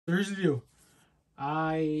Here's the deal.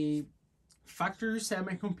 I factory reset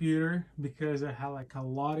my computer because I had like a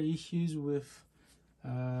lot of issues with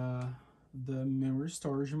uh, the memory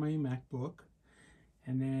storage in my MacBook,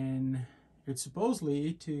 and then it's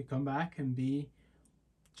supposedly to come back and be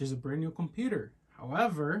just a brand new computer.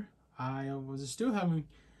 However, I was still having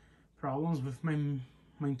problems with my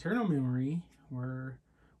internal memory,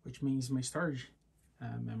 which means my storage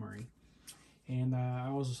memory. And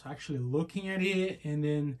I was actually looking at it, and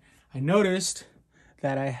then I noticed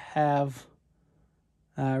that I have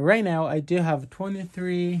right now I do have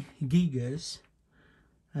 23 gigas,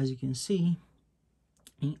 as you can see,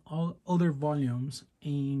 in all other volumes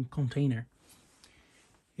in container.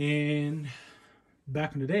 And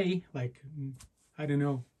back in the day, like I don't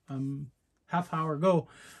know, half hour ago,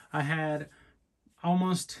 I had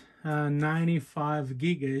almost 95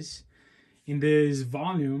 gigas in this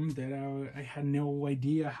volume that I had no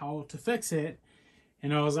idea how to fix it.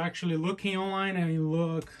 And I was actually looking online, and I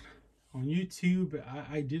looked on YouTube.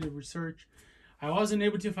 I did a research. I wasn't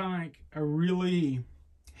able to find like a really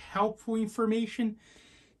helpful information.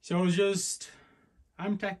 So I was just,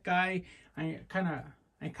 I'm a tech guy. I kind of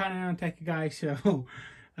am a tech guy. So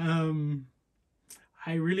um,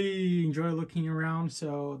 I really enjoy looking around.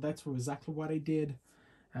 So that's exactly what I did.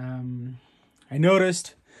 I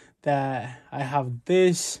noticed that I have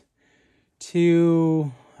this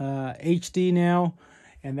to HD now,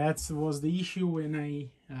 and that was the issue when I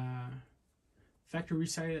factory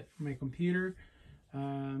reset my computer,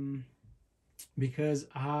 because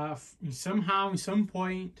somehow, at some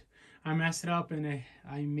point, I messed it up, and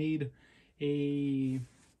I made a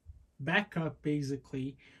backup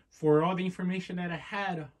basically for all the information that I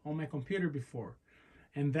had on my computer before,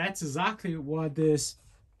 and that's exactly what this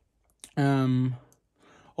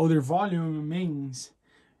other volume means.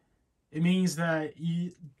 It means that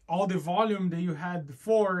all the volume that you had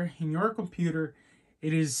before in your computer,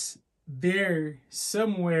 it is there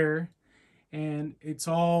somewhere, and it's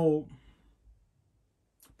all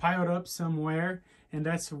piled up somewhere, and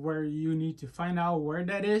that's where you need to find out where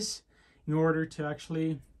that is in order to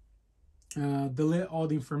actually delete all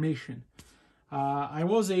the information. I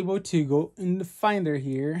was able to go in the Finder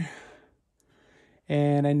here,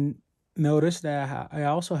 and I noticed that I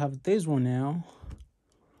also have this one now.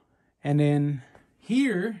 And then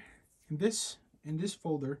here in this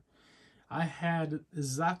folder, I had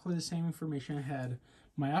exactly the same information. I had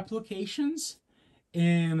my applications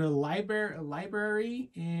and a library,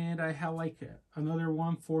 and I had like another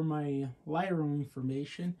one for my Lightroom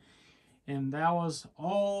information, and that was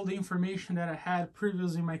all the information that I had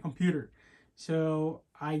previously in my computer. So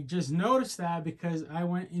I just noticed that because I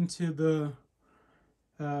went into the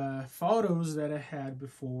photos that I had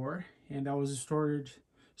before, and that was storage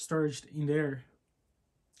in there.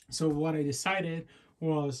 So what I decided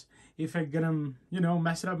was, if I gonna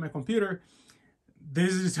mess it up my computer,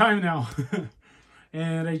 this is the time now.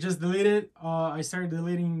 And I just deleted. I started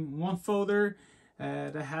deleting one folder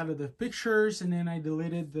that had the pictures, and then I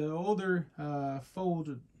deleted the older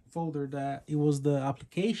folder that it was the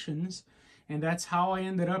applications, and that's how I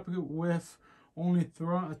ended up with only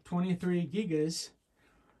 23 gigas.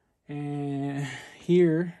 And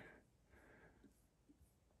here,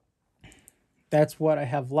 that's what I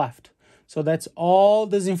have left. So that's all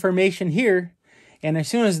this information here. And as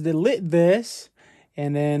soon as I delete this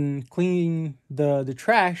and then clean the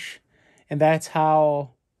trash, and that's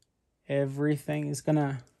how everything is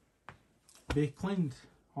gonna be cleaned,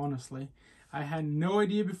 honestly. I had no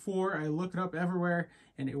idea before. I looked it up everywhere,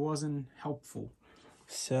 and it wasn't helpful.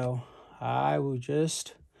 So I will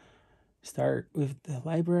just start with the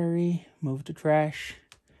library, move the trash.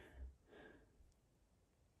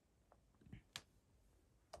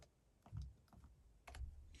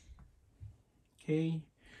 Okay,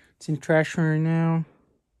 it's in trash right now,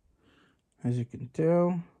 as you can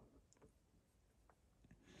tell.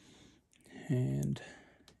 And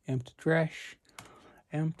empty trash,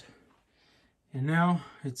 empty. And now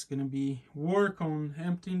it's gonna be work on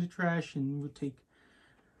emptying the trash, and it will take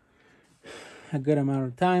a good amount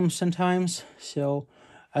of time sometimes. So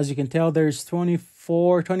as you can tell, there's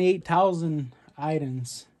 28,000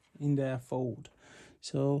 items in that fold.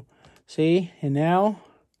 So see, and now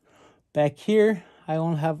back here, I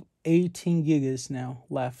only have 18 gigas now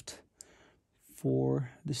left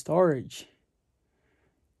for the storage.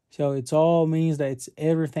 So it's all means that it's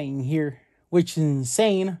everything here, which is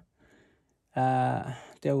insane. That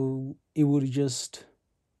it would just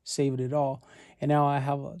saved it all. And now I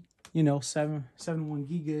have 71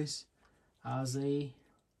 gigas as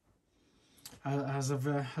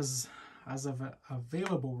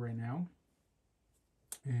available right now.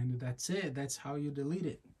 And that's it. That's how you delete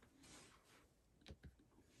it.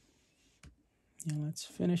 And let's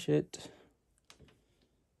finish it.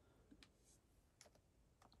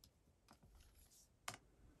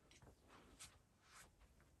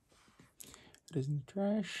 It is in the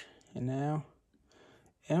trash, and now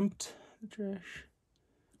empty the trash.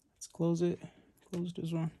 Let's close it. Close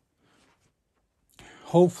this one.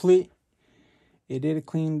 Hopefully it did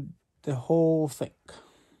clean the whole thing.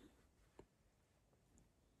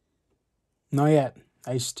 Not yet.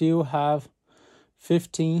 I still have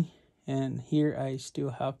 15, and here I still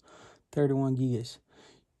have 31 gigas.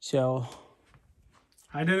 So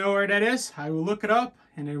I don't know where that is. I will look it up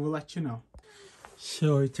and I will let you know.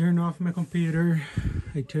 So I turn off my computer.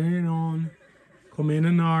 I turn it on. Command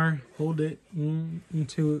and R. Hold it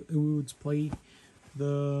until it will display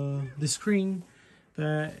the screen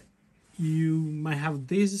that you might have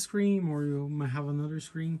this screen, or you might have another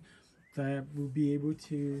screen that will be able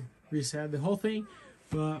to reset the whole thing.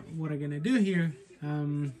 But what I'm gonna do here,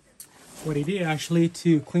 what I did actually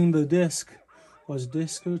to clean the disk was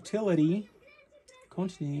disk utility,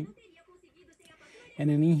 continue, and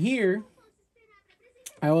then in here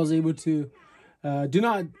I was able to do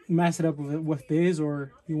not mess it up with this,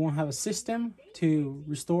 or you won't have a system to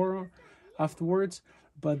restore afterwards.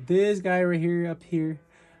 But this guy right here, up here,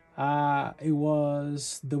 it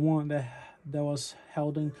was the one that was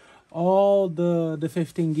holding all the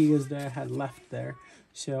 15 gigas that I had left there.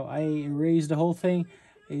 So I erased the whole thing.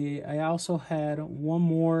 I also had one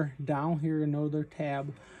more down here, another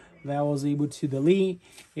tab that I was able to delete,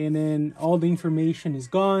 and then all the information is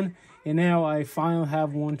gone. And now I finally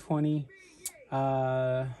have 120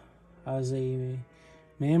 as a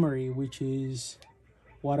memory, which is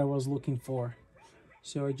what I was looking for.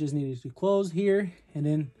 So I just needed to close here, and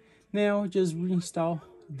then now just reinstall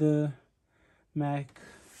the Mac,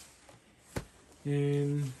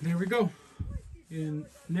 and there we go. And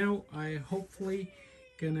now I hopefully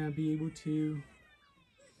gonna be able to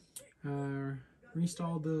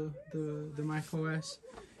reinstall the Mac OS,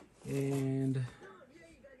 and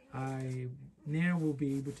I now will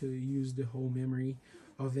be able to use the whole memory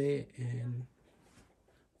of it and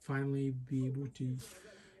finally be able to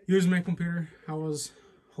use my computer I was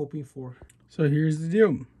hoping for. So here's the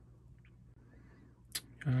deal.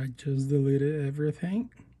 I just deleted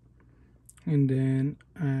everything, and then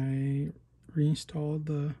I reinstalled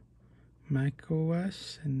the Mac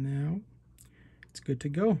OS, and now it's good to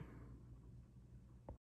go.